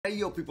Hey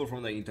yo people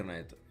from the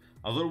internet,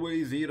 as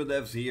always Zero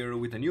Devs here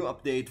with a new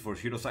update for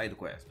Shiro Side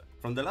Quest.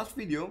 From the last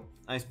video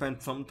I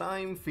spent some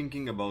time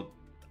thinking about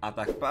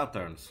attack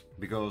patterns,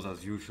 because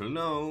as you should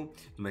know,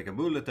 to make a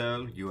bullet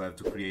hell you have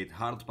to create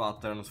hard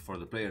patterns for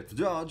the player to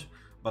judge,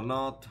 but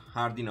not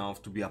hard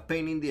enough to be a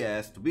pain in the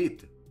ass to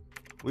beat.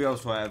 We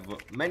also have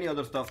many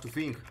other stuff to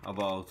think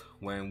about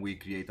when we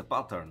create a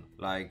pattern,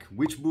 like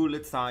which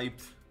bullet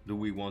types do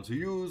we want to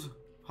use,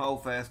 how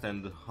fast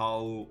and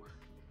how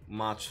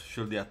much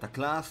should the attack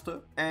last,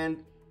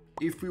 and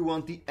if we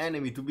want the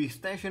enemy to be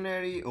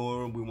stationary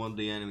or we want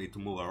the enemy to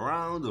move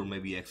around or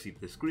maybe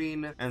exit the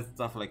screen and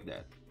stuff like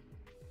that.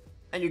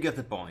 And you get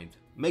the point.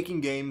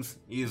 Making games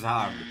is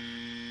hard.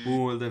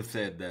 Who would have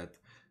said that?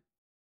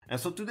 And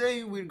so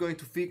today we're going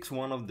to fix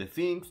one of the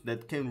things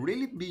that can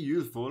really be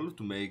useful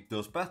to make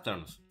those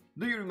patterns.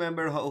 Do you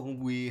remember how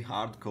we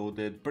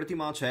hard-coded pretty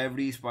much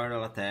every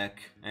spiral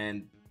attack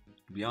and,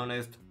 to be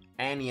honest,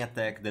 any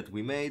attack that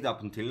we made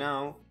up until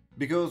now?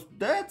 Because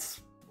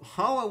that's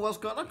how I was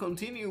gonna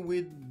continue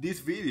with this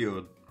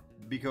video.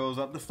 Because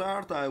at the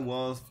start I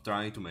was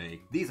trying to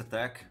make this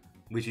attack,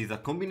 which is a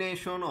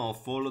combination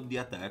of all of the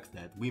attacks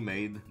that we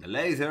made. The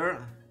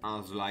laser,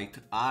 a slight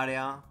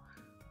area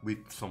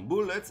with some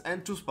bullets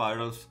and two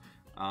spirals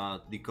at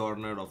the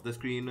corner of the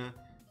screen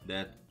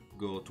that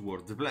go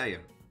towards the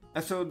player.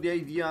 And so the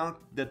idea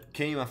that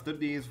came after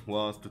this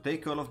was to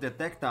take all of the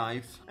attack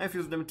types and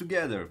fuse them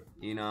together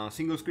in a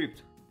single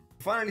script.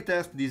 To finally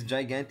test this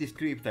gigantic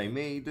script I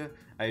made,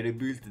 I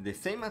rebuilt the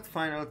same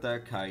final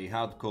attack I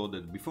had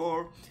coded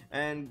before,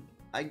 and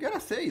I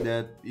gotta say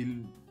that it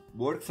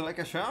works like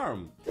a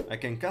charm. I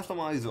can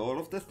customize all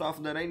of the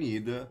stuff that I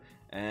need,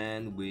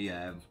 and we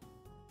have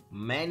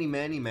many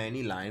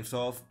lines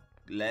of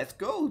less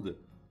code.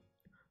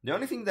 The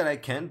only thing that I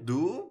can't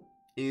do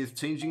is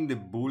changing the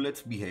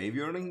bullet's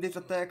behavior in these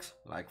attacks.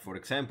 Like for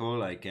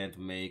example, I can't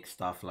make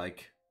stuff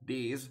like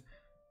this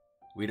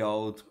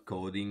without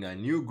coding a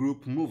new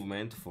group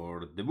movement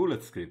for the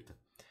bullet script.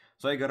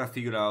 So I gotta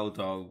figure out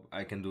how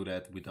I can do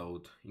that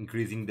without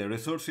increasing the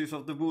resources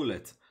of the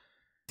bullet.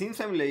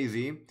 Since I'm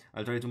lazy,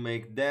 I'll try to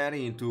make that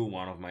into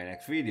one of my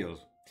next videos.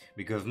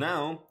 Because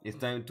now it's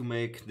time to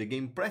make the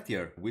game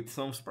prettier with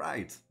some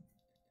sprites.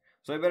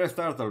 So I better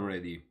start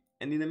already.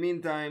 And in the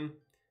meantime,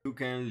 you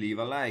can leave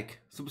a like,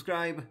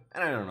 subscribe,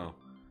 and I don't know,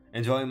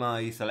 enjoy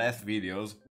my Celeste videos.